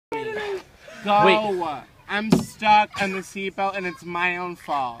go. Wait. I'm stuck on the seatbelt and it's my own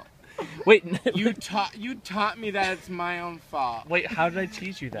fault. Wait. You taught me that it's my own fault. Wait, how did I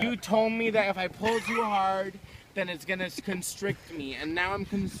teach you that? You told me that if I pull too hard, then it's gonna constrict me, and now I'm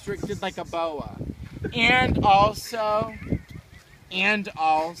constricted like a boa. And also,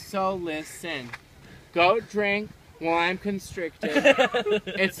 listen. Go drink while I'm constricted.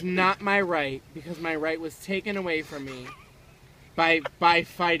 It's not my right, because my right was taken away from me by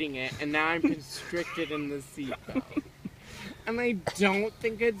fighting it, and now I'm constricted in the seatbelt. And I don't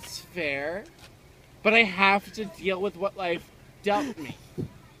think it's fair, but I have to deal with what life dealt me.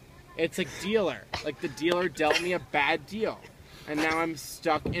 It's a dealer. Like the dealer dealt me a bad deal. And now I'm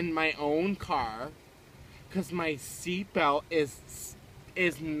stuck in my own car because my seatbelt is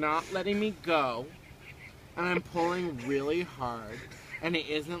not letting me go. And I'm pulling really hard and it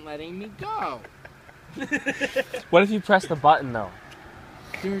isn't letting me go. What if you press the button though?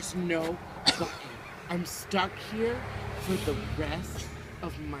 There's no button. I'm stuck here for the rest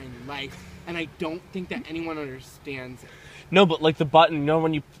of my life, and I don't think that anyone understands it. No, but like the button, you know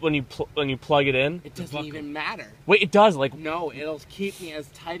when you plug it in? It doesn't even matter. Wait, it does. Like no, it'll keep me as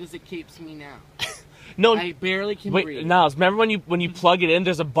tight as it keeps me now. No, I barely can breathe. Wait, Niles, remember when you plug it in?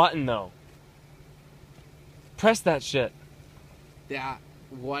 There's a button though. Press that shit. That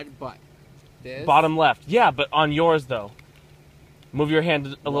what button? This? Bottom left. Yeah, but on yours though. Move your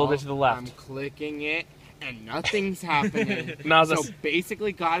hand a little bit to the left. I'm clicking it, and nothing's happening. No, so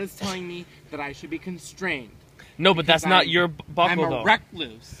basically, God is telling me that I should be constrained. No, but that's not your buckle, though. I'm a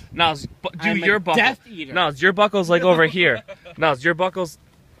recluse. No, do your buckle. Death eater. No, your buckle's like over here. No, your buckle's...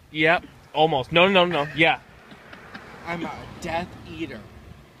 Yep, almost. No. Yeah. I'm a death eater.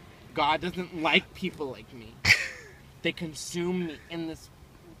 God doesn't like people like me. They consume me in this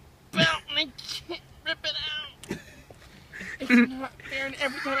belt, and I can't rip it out. It's not fair, and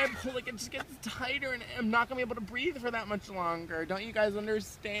every time I pull it just gets tighter, and I'm not going to be able to breathe for that much longer. Don't you guys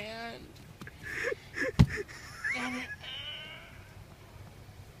understand?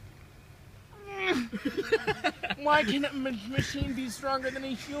 Why can't a machine be stronger than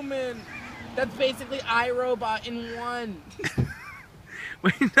a human? That's basically iRobot in one.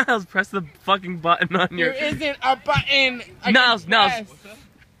 Wait, Niles, press the fucking button on your... There isn't a button! Niles.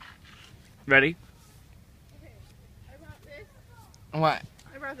 Ready? What?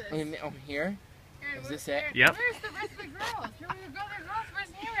 I brought this. Oh, here? Is this it? Yep. Where's the rest of the girls? Here we go, the girls.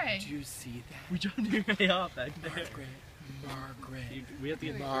 Where's Nere? Do you see that? We dropped Nere off back there. Margaret. We have to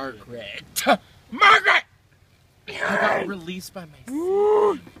get Margaret. Margaret! I got released by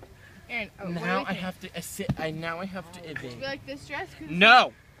myself. Aaron, Now I have to sit. Now I have to evade. Do you like this dress?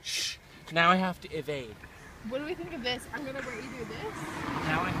 No! Shh. Now I have to evade. What do we think of this? I'm gonna wear either this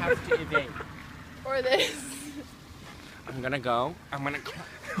Now I have to evade. or this. I'm gonna go.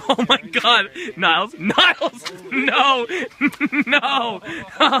 Oh my God, Niles! No!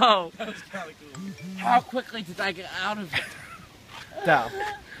 How quickly did I get out of it? No.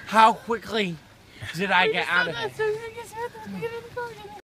 How quickly did I get out of it?